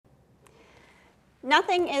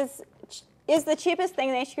Nothing is the cheapest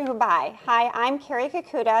thing that you can buy. Hi, I'm Carrie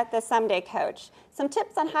Kukuda, the Someday Coach. Some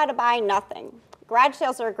tips on how to buy nothing. Garage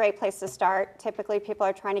sales are a great place to start. Typically, people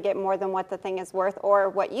are trying to get more than what the thing is worth or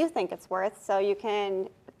what you think it's worth, so you can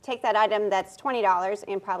take that item that's $20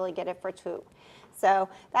 and probably get it for $2. So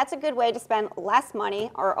that's a good way to spend less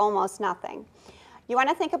money or almost nothing. You want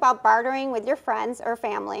to think about bartering with your friends or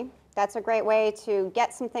family. That's a great way to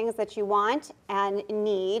get some things that you want and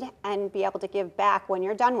need and be able to give back when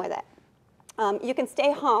you're done with it. You can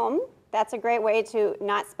stay home. That's a great way to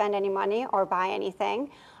not spend any money or buy anything.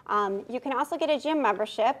 You can also get a gym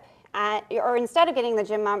membership, or instead of getting the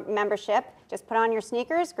gym membership, just put on your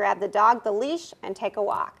sneakers, grab the dog, the leash, and take a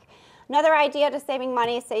walk. Another idea to saving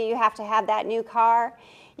money, say you have to have that new car.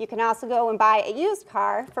 You can also go and buy a used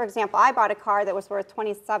car. For example, I bought a car that was worth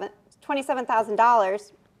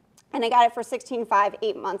 $27,000, and I got it for $16,500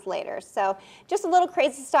 8 months later. So just a little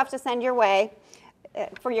crazy stuff to send your way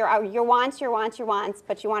for your wants,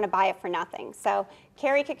 but you want to buy it for nothing. So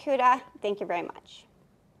Carrie Kukuda, thank you very much.